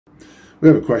We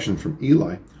have a question from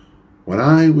Eli. When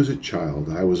I was a child,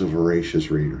 I was a voracious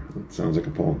reader. That sounds like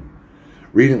a poem.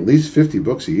 Reading at least 50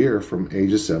 books a year from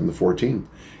ages 7 to 14.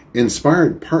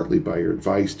 Inspired partly by your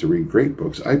advice to read great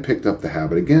books, I picked up the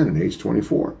habit again at age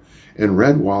 24 and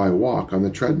read while I walk on the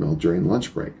treadmill during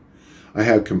lunch break. I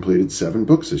have completed 7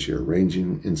 books this year,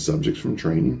 ranging in subjects from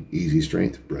training, Easy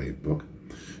Strength, brilliant book,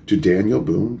 to Daniel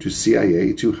Boone, to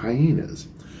CIA, to hyenas.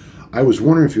 I was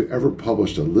wondering if you ever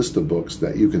published a list of books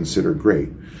that you consider great.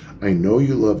 I know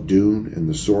you love Dune and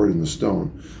The Sword and the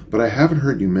Stone, but I haven't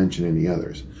heard you mention any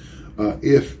others.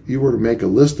 If you were to make a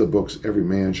list of books every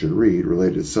man should read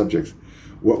related to subjects,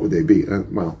 what would they be?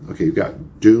 Well, okay, you've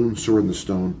got Dune, Sword and the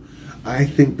Stone. I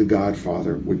think The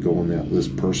Godfather would go on that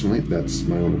list personally. That's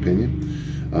my own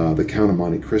opinion. The Count of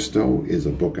Monte Cristo is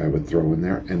a book I would throw in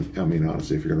there. And I mean,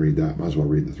 honestly, if you're going to read that, might as well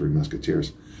read The Three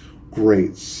Musketeers.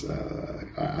 Great.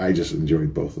 I just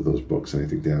enjoyed both of those books, and I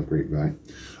think they have great value.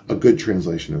 A good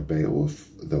translation of Beowulf,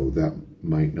 though that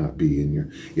might not be in your...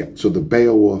 Yeah, so the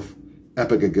Beowulf,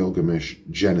 Epic of Gilgamesh,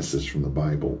 Genesis from the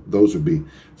Bible. Those would be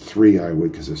 3 I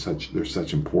would, because they're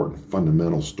such important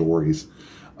fundamental stories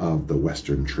of the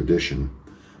Western tradition.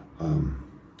 Yeah,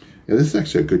 this is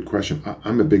actually a good question.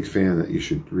 I'm a big fan that you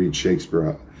should read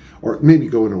Shakespeare, or maybe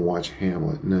go in and watch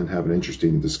Hamlet, and then have an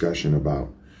interesting discussion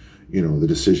about, you know, the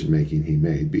decision making he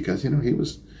made, because, you know, he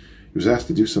was asked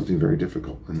to do something very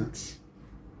difficult, and it's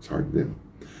hard to do.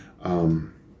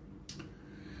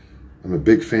 I'm a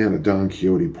big fan of Don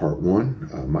Quixote Part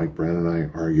 1. Mike Brand and I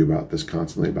argue about this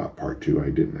constantly, about Part 2. I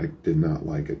did not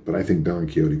like it, but I think Don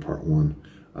Quixote Part 1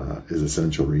 is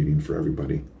essential reading for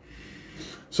everybody.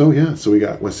 So yeah, so we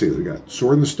got, let's see, we got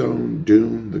Sword in the Stone,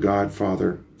 Dune, The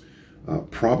Godfather,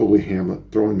 probably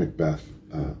Hamlet, throw in Macbeth,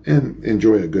 and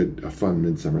enjoy a fun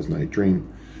Midsummer's Night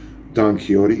Dream. Don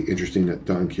Quixote, interesting that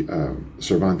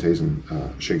Cervantes and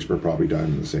Shakespeare probably died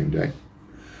on the same day.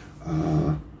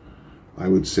 I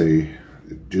would say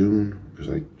Dune, because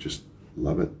I just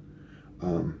love it.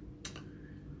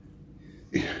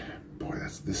 Boy,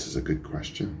 this is a good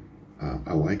question.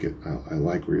 I like it. I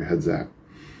like where your head's at.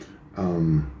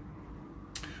 I'm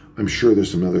sure there's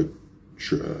some other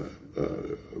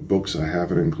books I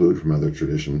haven't included from other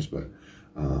traditions, but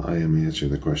I am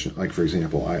answering the question. Like, for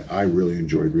example, I really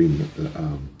enjoyed reading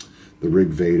the Rig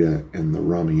Veda and the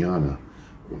Ramayana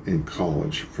in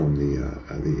college from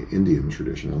the Indian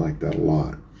tradition. I like that a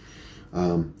lot.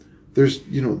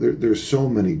 There's so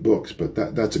many books, but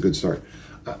that's a good start.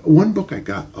 One book I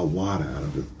got a lot out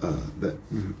of it that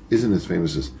isn't as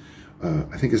famous as,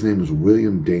 I think his name was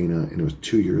William Dana, and it was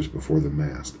 2 years before the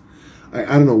Mast. I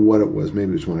don't know what it was.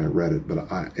 Maybe it was when I read it, but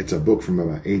it's a book from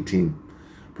about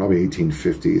probably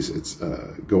 1850s. It's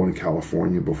going to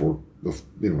California before,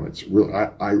 you know, it's real.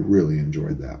 I really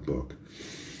enjoyed that book.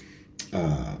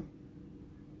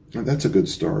 That's a good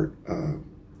start.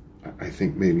 I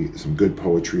think maybe some good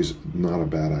poetry is not a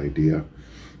bad idea.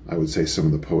 I would say some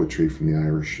of the poetry from the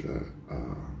Irish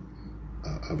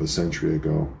of a century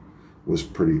ago was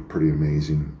pretty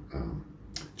amazing.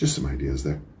 Just some ideas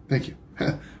there. Thank you.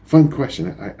 Fun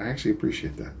question. I actually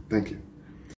appreciate that. Thank you.